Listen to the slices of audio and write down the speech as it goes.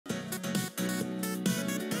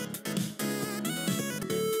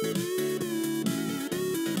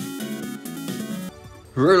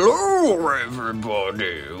Hello,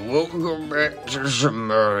 everybody. Welcome back to some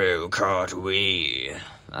Mario Kart Wii.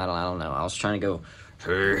 I don't know. I was trying to go,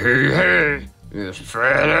 hey, it's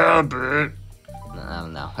Fat Albert. I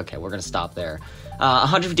don't know. Okay, we're gonna stop there.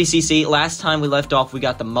 150cc. Last time we left off, we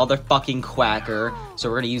got the motherfucking Quacker. So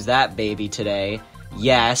we're gonna use that baby today.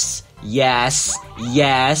 Yes, yes,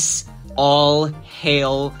 yes. All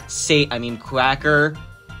hail Quacker.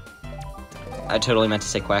 I totally meant to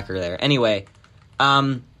say Quacker there. Anyway.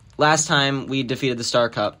 Last time we defeated the Star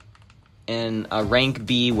Cup in a rank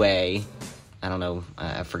B way. I don't know,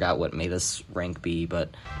 I forgot what made us rank B, but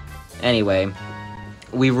anyway,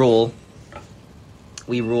 we rule,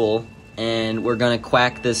 and we're gonna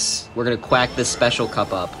quack this special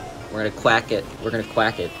cup up. We're gonna quack it. We're gonna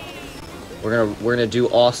do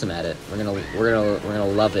awesome at it. We're gonna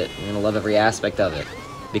love it. We're gonna love every aspect of it,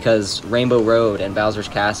 because Rainbow Road and Bowser's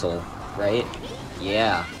Castle, right?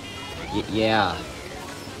 Yeah. Yeah.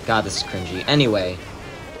 God, this is cringy. Anyway,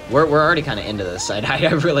 we're already kind of into this. I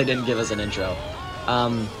really didn't give us an intro.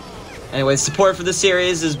 Anyway, support for the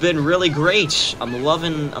series has been really great. I'm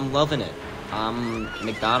loving it.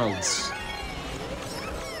 McDonald's.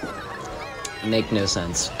 Make no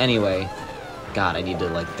sense. Anyway, God, I need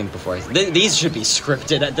to think before these should be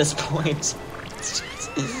scripted at this point.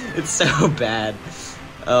 It's so bad.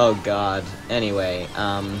 Oh God. Anyway,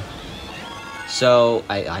 so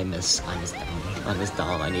I miss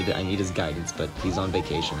Dom. I need his guidance, but he's on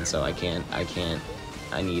vacation, so I can't. I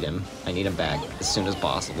need him back as soon as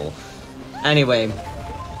possible. Anyway,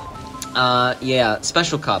 yeah,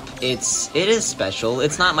 Special Cup. It is special.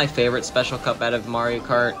 It's not my favorite Special Cup out of Mario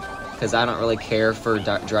Kart, because I don't really care for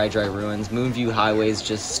Dry Ruins. Moonview Highway is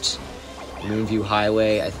just Moonview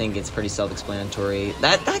Highway. I think it's pretty self-explanatory.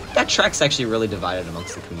 That track's actually really divided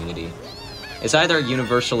amongst the community. It's either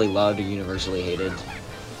universally loved or universally hated.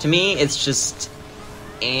 To me, it's just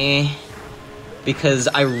because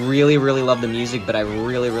I really, really love the music, but I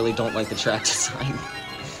really, really don't like the track design.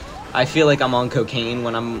 I feel like I'm on cocaine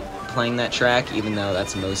when I'm playing that track, even though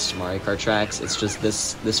that's most Mario Kart tracks. It's just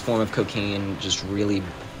this form of cocaine just really,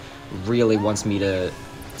 really wants me to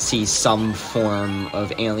see some form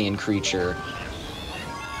of alien creature.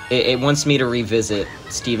 It wants me to revisit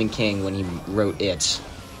Stephen King when he wrote It.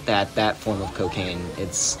 That form of cocaine.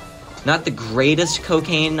 It's not the greatest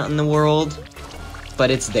cocaine in the world,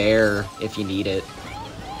 but it's there if you need it.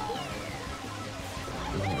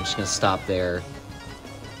 I'm just gonna stop there.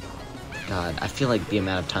 God, I feel like the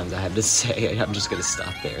amount of times I have to say I'm just gonna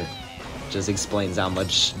stop there just explains how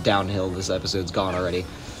much downhill this episode's gone already.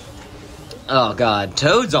 Oh God,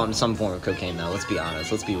 Toad's on some form of cocaine though, let's be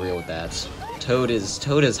honest. Let's be real with that. Toad is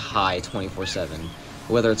high 24/7.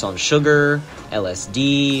 Whether it's on sugar,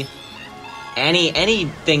 LSD,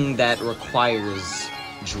 anything that requires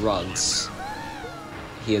drugs,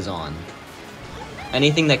 he is on.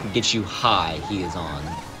 Anything that can get you high, he is on.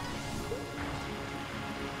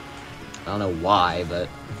 I don't know why, but...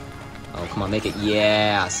 Oh, come on, make it...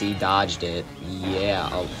 Yeah, see, dodged it. Yeah,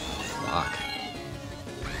 oh, fuck.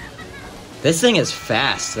 This thing is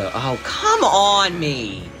fast, though. Oh, come on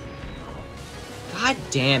me! God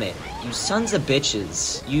damn it. You sons of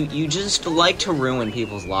bitches. You just like to ruin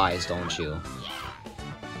people's lives, don't you?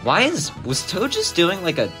 Was Toad just doing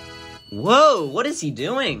like a... Whoa, what is he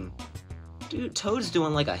doing? Dude, Toad's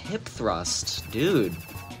doing like a hip thrust. Dude.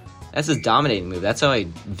 That's his dominating move. That's how he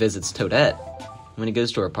visits Toadette. When he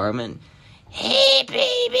goes to her apartment. Hey,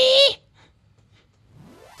 baby!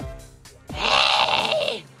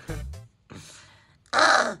 Hey!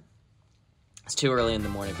 It's too early in the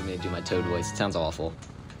morning for me to do my Toad voice. It sounds awful.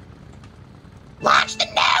 Launch the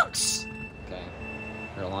nukes! Okay.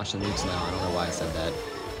 We're gonna launch the nukes now. I don't know why I said that.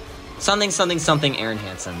 Something, Aaron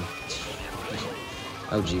Hansen.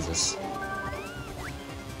 Oh, Jesus.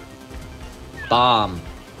 Bomb.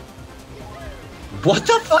 What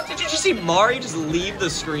the fuck? Did you just see Mario just leave the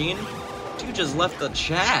screen? Dude just left the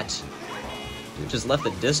chat. Dude just left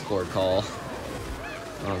the Discord call.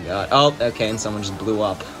 Oh, God. Oh, okay, and someone just blew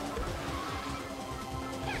up.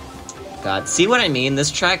 God, see what I mean?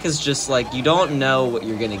 This track is just like, you don't know what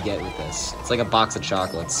you're gonna get with this. It's like a box of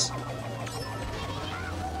chocolates.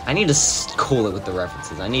 I need to cool it with the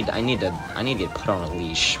references. I need to get put on a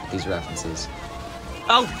leash with these references.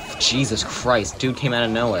 Oh, Jesus Christ, dude came out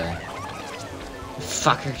of nowhere.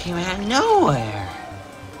 Fucker came out of nowhere.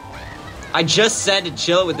 I just said to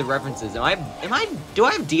chill with the references. Do I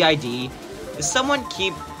have DID? Does someone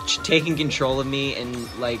keep taking control of me and,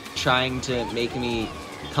 like, trying to make me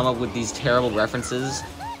come up with these terrible references,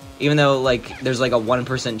 even though, like, there's like a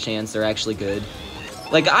 1% chance they're actually good?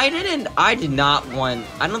 Like, I did not want,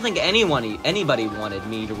 I don't think anybody wanted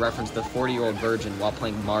me to reference the 40-year-old virgin while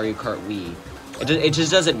playing Mario Kart Wii. It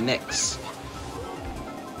just doesn't mix.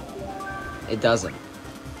 It doesn't.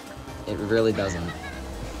 It really doesn't.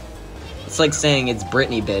 It's like saying it's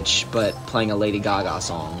Britney, bitch, but playing a Lady Gaga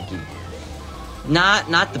song.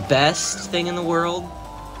 Not the best thing in the world,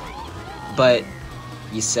 but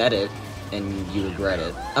you said it, and you regret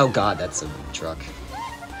it. Oh god, that's a truck.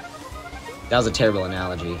 That was a terrible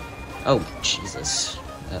analogy. Oh, Jesus.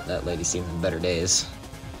 That lady seems in better days.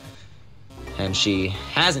 And she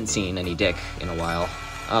hasn't seen any dick in a while.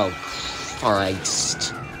 Oh,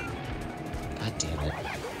 Christ. God damn it.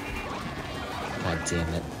 God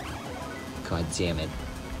damn it. God damn it.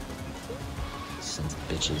 Sons of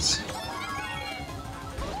bitches.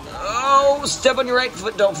 Oh, step on your right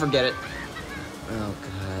foot, don't forget it.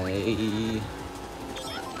 Okay.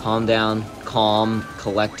 Calm down. Calm.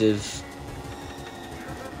 Collective.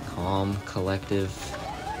 Calm. Collective.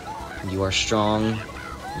 You are strong.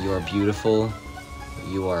 You are beautiful.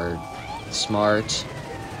 You are smart.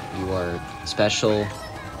 You are special.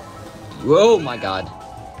 Oh my god.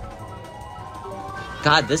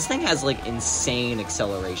 God, this thing has, like, insane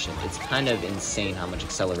acceleration. It's kind of insane how much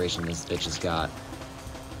acceleration this bitch has got.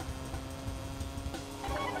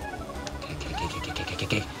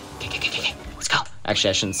 Okay. Let's go. Actually,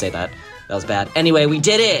 I shouldn't say that. That was bad. Anyway, we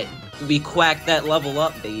did it! We quacked that level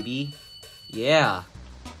up, baby. Yeah.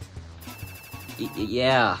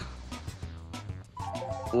 Yeah.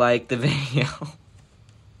 Like the video.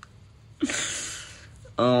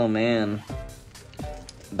 Oh, man.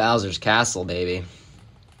 Bowser's Castle, baby.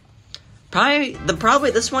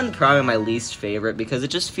 This one probably my least favorite because it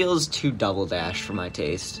just feels too Double Dash for my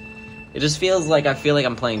taste. It just feels like I feel like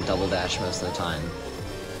I'm playing Double Dash most of the time.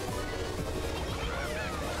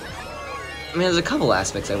 I mean, there's a couple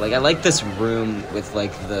aspects I like. I like this room with,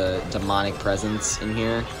 like, the demonic presence in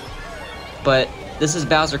here. But this is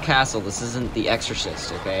Bowser Castle. This isn't The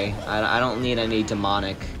Exorcist, okay? I don't need any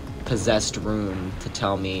demonic, possessed room to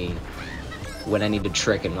tell me when I need to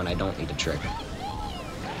trick and when I don't need to trick.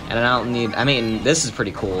 And I don't need... I mean, this is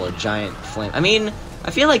pretty cool. A giant flame... I mean,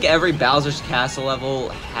 I feel like every Bowser's Castle level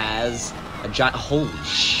has a giant... Holy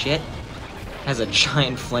shit. Has a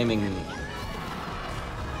giant flaming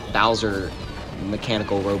Bowser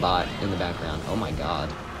mechanical robot in the background. Oh my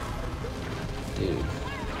god. Dude.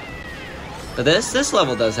 But this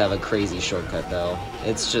level does have a crazy shortcut, though.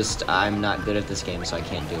 It's just, I'm not good at this game, so I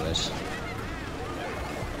can't do it.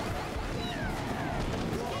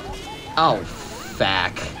 Oh,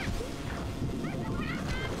 fuck.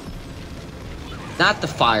 Not the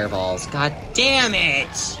fireballs. God damn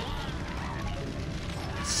it!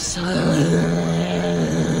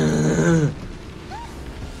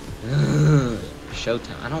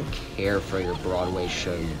 Showtime. I don't care for your Broadway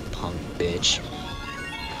show, you punk bitch.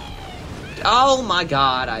 Oh my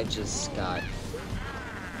god, I just got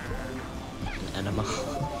an enema.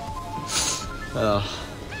 Oh.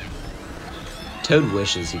 Toad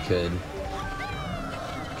wishes he could.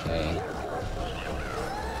 Okay.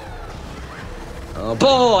 Oh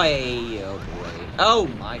boy! Oh boy. Oh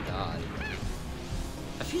my god.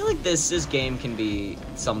 I feel like this game can be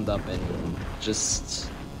summed up in just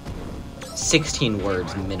 16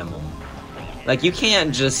 words minimum. Like, you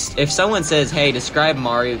can't just... If someone says, hey, describe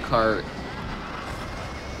Mario Kart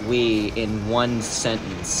Wii in one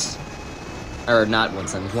sentence, or not one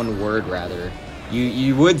sentence, one word rather,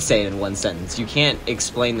 you would say it in one sentence. You can't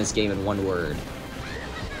explain this game in one word.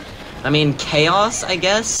 I mean, chaos, I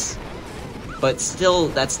guess, but still,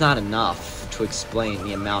 that's not enough to explain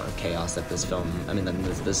the amount of chaos that this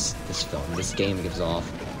game gives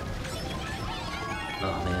off.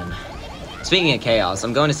 Oh man. Speaking of chaos,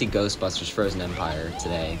 I'm going to see Ghostbusters Frozen Empire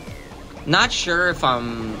today. Not sure if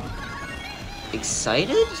I'm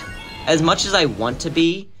excited as much as I want to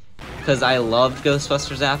be, because I loved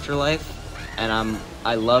Ghostbusters Afterlife, and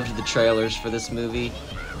I loved the trailers for this movie,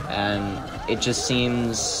 and it just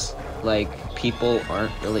seems like people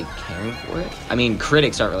aren't really caring for it. I mean,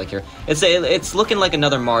 critics aren't really caring. It's looking like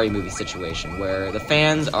another Mario movie situation, where the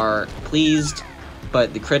fans are pleased,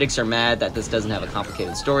 but the critics are mad that this doesn't have a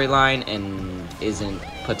complicated storyline and isn't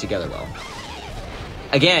put together well.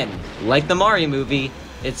 Again, like the Mario movie,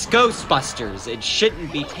 it's Ghostbusters. It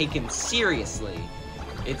shouldn't be taken seriously.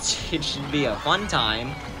 It should be a fun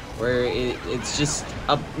time where it's just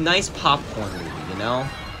a nice popcorn movie, you know?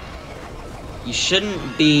 You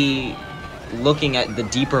shouldn't be looking at the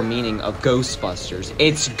deeper meaning of Ghostbusters.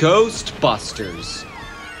 It's Ghostbusters.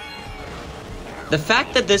 The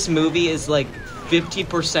fact that this movie is like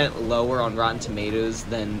 50% lower on Rotten Tomatoes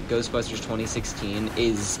than Ghostbusters 2016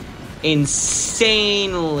 is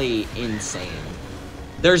insanely insane.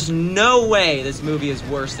 There's no way this movie is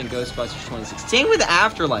worse than Ghostbusters 2016. Same with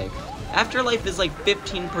Afterlife. Afterlife is like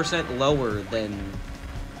 15% lower than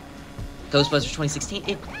Ghostbusters 2016.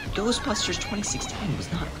 Ghostbusters 2016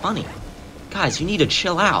 was not funny. Guys, you need to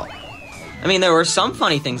chill out. I mean, there were some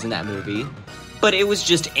funny things in that movie, but it was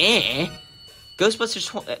just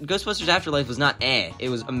Ghostbusters Afterlife was not it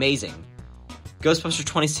was amazing. Ghostbusters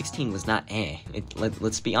 2016 was not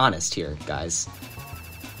let's be honest here, guys.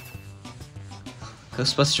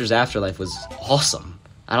 Ghostbusters Afterlife was awesome.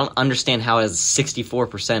 I don't understand how it has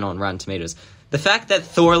 64% on Rotten Tomatoes. The fact that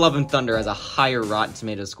Thor Love and Thunder has a higher Rotten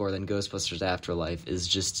Tomatoes score than Ghostbusters Afterlife is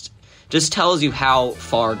just tells you how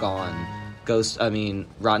far gone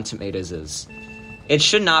Rotten Tomatoes is. It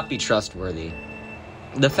should not be trustworthy.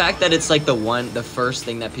 The fact that it's like the first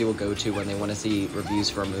thing that people go to when they want to see reviews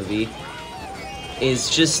for a movie is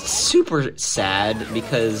just super sad,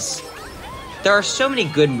 because there are so many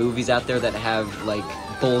good movies out there that have, like,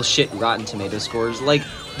 bullshit Rotten Tomato scores. Like,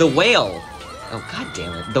 The Whale. Oh, god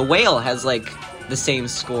damn it. The Whale has, like, the same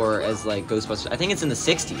score as, like, Ghostbusters. I think it's in the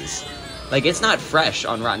 60s. Like, it's not fresh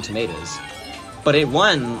on Rotten Tomatoes. But it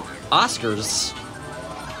won Oscars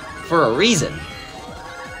for a reason.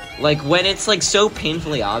 Like, when it's, like, so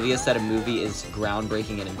painfully obvious that a movie is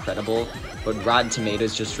groundbreaking and incredible, but Rotten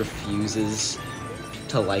Tomatoes just refuses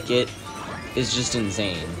to like it, is just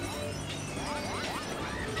insane.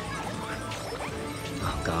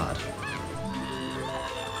 Oh, God.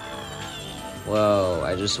 Whoa,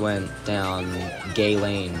 I just went down gay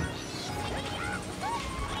lane.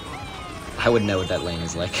 I would know what that lane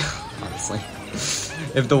is like, honestly.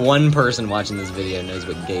 If the one person watching this video knows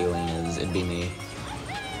what gay lane is, it'd be me.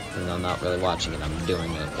 Even though I'm not really watching it, I'm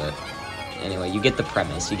doing it, but... Anyway, you get the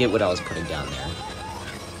premise. You get what I was putting down there.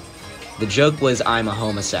 The joke was, I'm a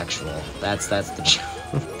homosexual. That's the joke.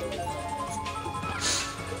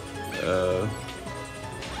 Oh.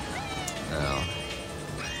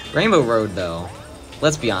 Rainbow Road, though.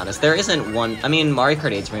 Let's be honest. There isn't one... I mean, Mario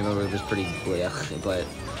Kart 8's Rainbow Road was pretty blech, but...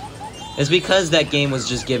 It's because that game was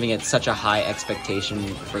just giving it such a high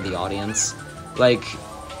expectation for the audience. Like...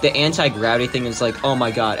 The anti-gravity thing is like, oh my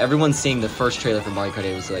god, everyone's seeing the first trailer for Mario Kart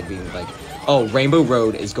 8 was like being like, oh, Rainbow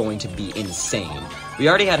Road is going to be insane. We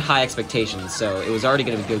already had high expectations, so it was already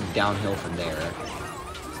going to go downhill from there.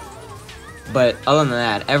 But other than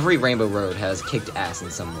that, every Rainbow Road has kicked ass in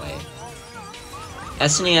some way.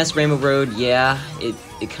 SNES Rainbow Road, yeah, it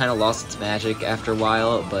kind of lost its magic after a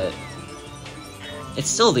while, but it's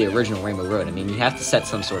still the original Rainbow Road. I mean, you have to set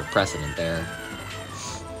some sort of precedent there.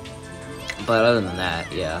 But other than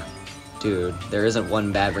that, yeah. Dude, there isn't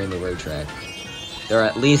one bad Rainbow Road track. They're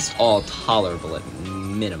at least all tolerable at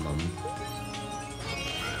minimum.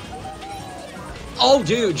 Oh,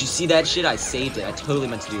 dude, you see that shit? I saved it. I totally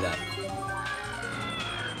meant to do that.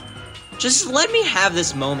 Just let me have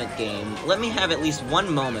this moment, game. Let me have at least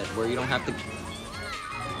one moment where you don't have to...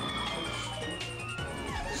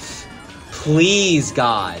 Please,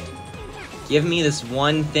 God. Give me this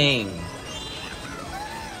one thing.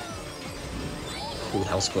 Ooh,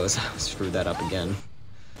 that was close. I screwed that up again.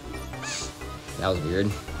 That was weird.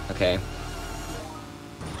 Okay.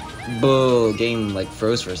 Boo! Game, like,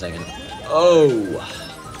 froze for a second. Oh!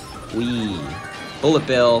 Wee. Bullet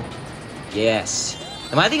Bill. Yes.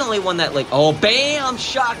 Am I the only one that, like... Oh, bam!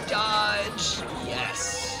 Shock dodge!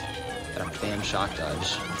 Yes! Bam, shock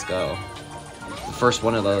dodge. Let's go. The first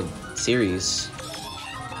one of the series.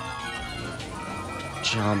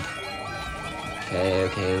 Jump.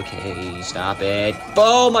 Okay, stop it.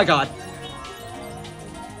 Oh my god!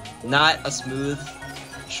 Not a smooth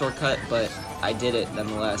shortcut, but I did it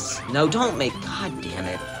nonetheless. No, don't make... God damn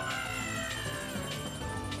it.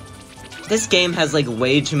 This game has, like,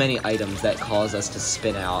 way too many items that cause us to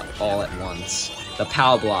spin out all at once. The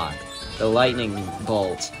POW block. The lightning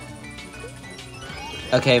bolt.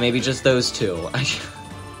 Okay, maybe just those two.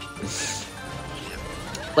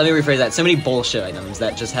 Let me rephrase that. So many bullshit items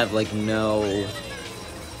that just have, like, no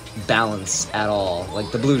balance at all.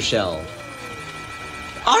 Like the blue shell.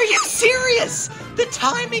 Are you serious? The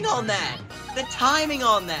timing on that! The timing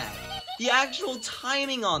on that! The actual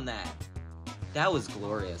timing on that! That was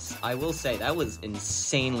glorious. I will say, that was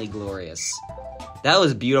insanely glorious. That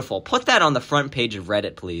was beautiful. Put that on the front page of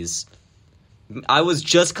Reddit, please. I was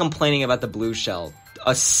just complaining about the blue shell.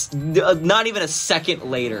 Not even a second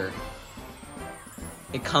later.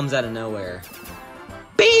 It comes out of nowhere.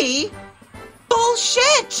 B?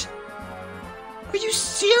 Bullshit! Are you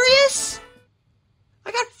serious?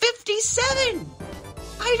 I got 57!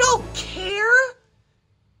 I don't care!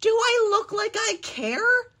 Do I look like I care?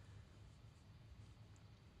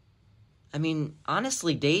 I mean,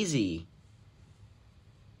 honestly, Daisy,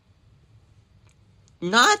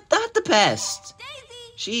 not the best.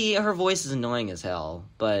 Her voice is annoying as hell,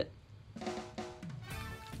 but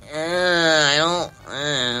I don't.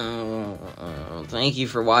 Thank you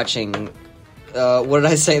for watching. What did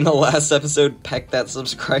I say in the last episode? Peck that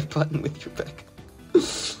subscribe button with your peck.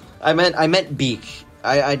 I meant beak.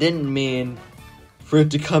 I didn't mean for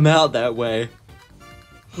it to come out that way.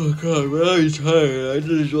 Oh god, I'm really tired. I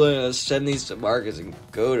just want to send these to Marcus and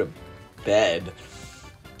go to bed.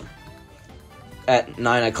 At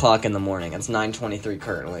 9 o'clock in the morning. It's 9:23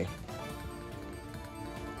 currently.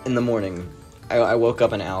 In the morning. I woke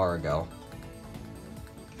up an hour ago.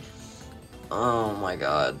 Oh my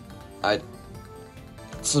god. I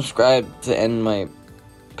subscribe to end my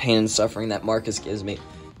pain and suffering that Marcus gives me.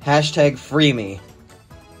 Hashtag free me.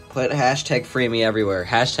 Put hashtag free me everywhere.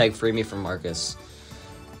 Hashtag free me from Marcus.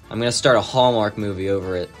 I'm gonna start a Hallmark movie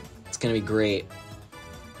over it. It's gonna be great.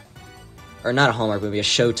 Or not a Hallmark movie, a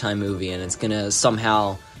Showtime movie, and it's gonna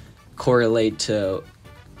somehow correlate to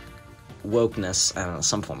wokeness. I don't know,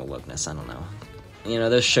 some form of wokeness, I don't know. You know,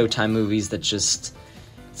 those Showtime movies that just...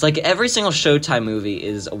 It's like every single Showtime movie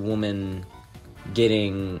is a woman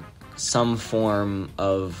getting some form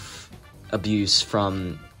of abuse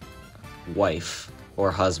from wife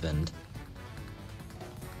or husband.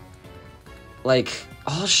 Like,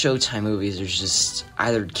 all Showtime movies are just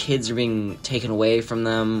either kids are being taken away from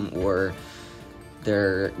them or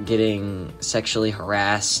they're getting sexually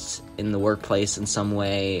harassed in the workplace in some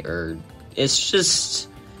way, or it's just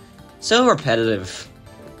so repetitive.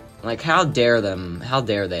 Like, how dare them? How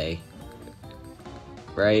dare they?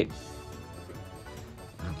 Right?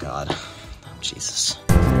 Oh, God. Oh, Jesus.